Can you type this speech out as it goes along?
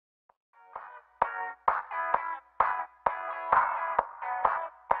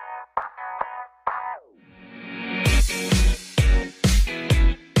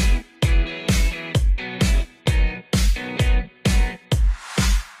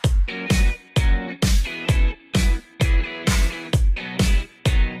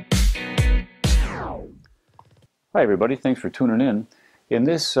Hi everybody, thanks for tuning in. In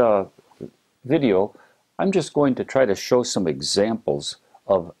this video, I'm just going to try to show some examples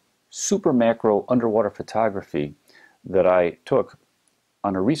of super macro underwater photography that I took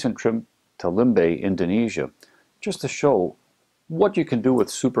on a recent trip to Limbe, Indonesia, just to show what you can do with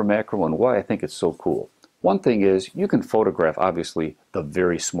super macro and why I think it's so cool. One thing is you can photograph, obviously, the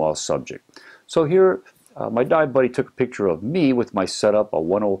very small subject. So here, my dive buddy took a picture of me with my setup, a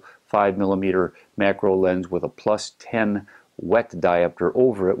 105mm macro lens with a +10 wet diopter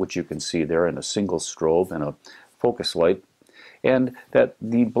over it, which you can see there, and a single strobe and a focus light. And that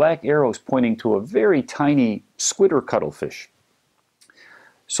the black arrow is pointing to a very tiny squid or cuttlefish.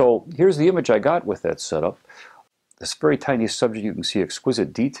 So here's the image I got with that setup. This very tiny subject, you can see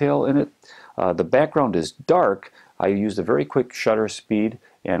exquisite detail in it. The background is dark. I used a very quick shutter speed,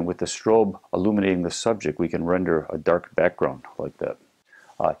 and with the strobe illuminating the subject, we can render a dark background like that.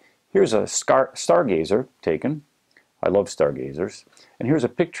 Here's a stargazer taken. I love stargazers. And here's a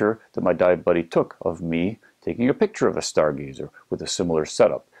picture that my dive buddy took of me taking a picture of a stargazer with a similar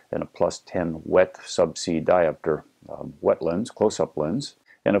setup and a +10 wet subsea diopter wet lens, close-up lens.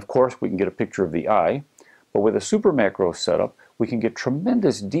 And of course, we can get a picture of the eye. But with a super macro setup, we can get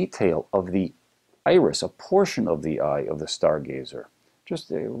tremendous detail of the iris, a portion of the eye of the stargazer.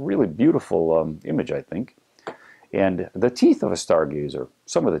 Just a really beautiful image, I think. And the teeth of a stargazer,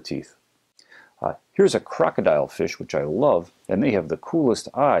 some of the teeth. Here's a crocodile fish, which I love, and they have the coolest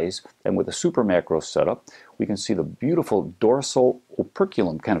eyes. And with a super macro setup, we can see the beautiful dorsal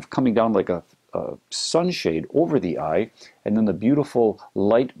operculum kind of coming down like a sunshade over the eye, and then the beautiful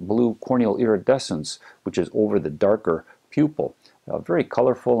light blue corneal iridescence, which is over the darker pupil. A very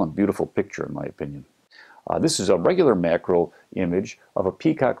colorful and beautiful picture, in my opinion. This is a regular macro image of a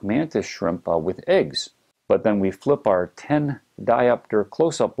peacock mantis shrimp with eggs. But then we flip our 10 diopter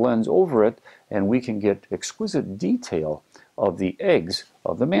close-up lens over it, and we can get exquisite detail of the eggs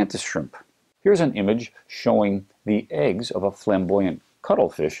of the mantis shrimp. Here's an image showing the eggs of a flamboyant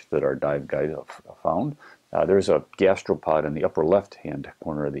cuttlefish that our dive guide found. There's a gastropod in the upper left-hand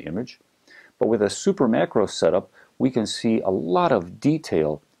corner of the image. But with a super macro setup, we can see a lot of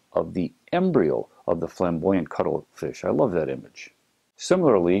detail of the embryo of the flamboyant cuttlefish. I love that image.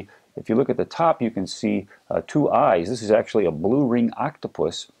 Similarly, if you look at the top, you can see two eyes. This is actually a blue ring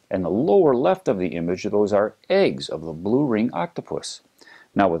octopus, and the lower left of the image, those are eggs of the blue ring octopus.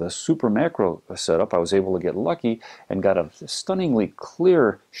 Now with a super macro setup, I was able to get lucky and got a stunningly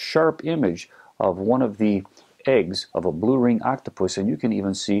clear, sharp image of one of the eggs of a blue ring octopus, and you can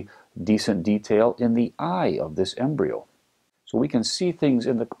even see decent detail in the eye of this embryo. So we can see things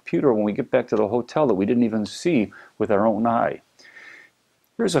in the computer when we get back to the hotel that we didn't even see with our own eye.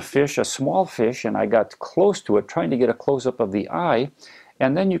 Here's a fish, a small fish, and I got close to it trying to get a close-up of the eye,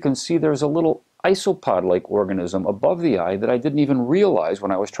 and then you can see there's a little isopod-like organism above the eye that I didn't even realize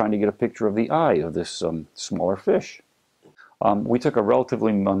when I was trying to get a picture of the eye of this smaller fish. We took a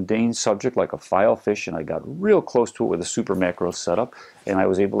relatively mundane subject like a filefish, and I got real close to it with a super macro setup, and I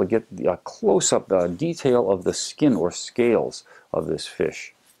was able to get a close-up detail of the skin or scales of this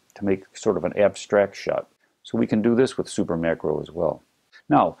fish to make sort of an abstract shot. So we can do this with super macro as well.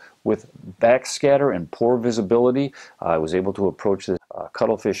 Now, with backscatter and poor visibility, I was able to approach the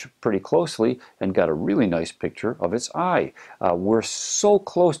cuttlefish pretty closely and got a really nice picture of its eye. We're so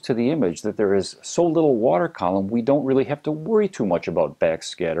close to the image that there is so little water column, we don't really have to worry too much about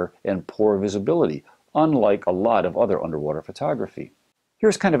backscatter and poor visibility, unlike a lot of other underwater photography.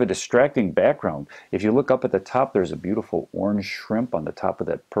 Here's kind of a distracting background. If you look up at the top, there's a beautiful orange shrimp on the top of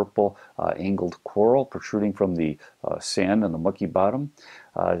that purple angled coral protruding from the sand and the mucky bottom.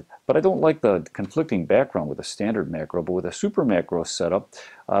 But I don't like the conflicting background with a standard macro, but with a super macro setup,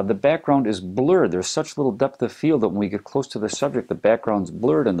 the background is blurred. There's such little depth of field that when we get close to the subject, the background's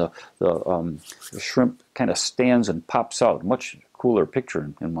blurred and the shrimp kind of stands and pops out. Much cooler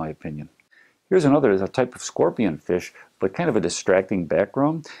picture, in my opinion. Here's another a type of scorpion fish, but kind of a distracting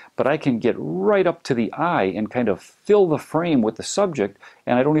background. But I can get right up to the eye and kind of fill the frame with the subject,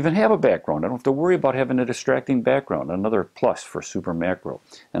 and I don't even have a background. I don't have to worry about having a distracting background. Another plus for super macro.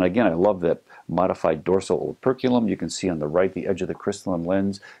 And again, I love that modified dorsal operculum. You can see on the right the edge of the crystalline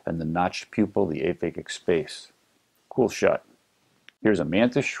lens and the notched pupil, the aphakic space. Cool shot. Here's a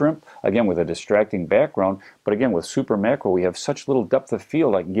mantis shrimp, again with a distracting background, but again with super macro we have such little depth of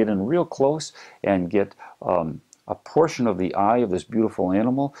field. I can get in real close and get a portion of the eye of this beautiful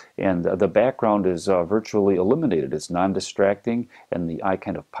animal, and the background is virtually eliminated. It's non-distracting, and the eye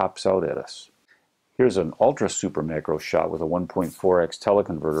kind of pops out at us. Here's an ultra super macro shot with a 1.4x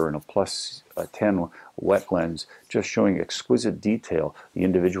teleconverter and a plus 10 wet lens, just showing exquisite detail, the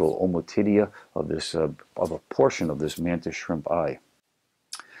individual omotidia of this of a portion of this mantis shrimp eye.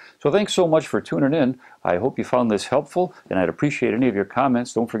 So thanks so much for tuning in. I hope you found this helpful, and I'd appreciate any of your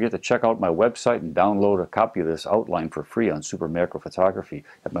comments. Don't forget to check out my website and download a copy of this outline for free on super macro photography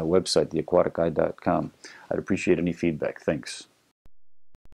at my website, theaquaticguide.com. I'd appreciate any feedback. Thanks.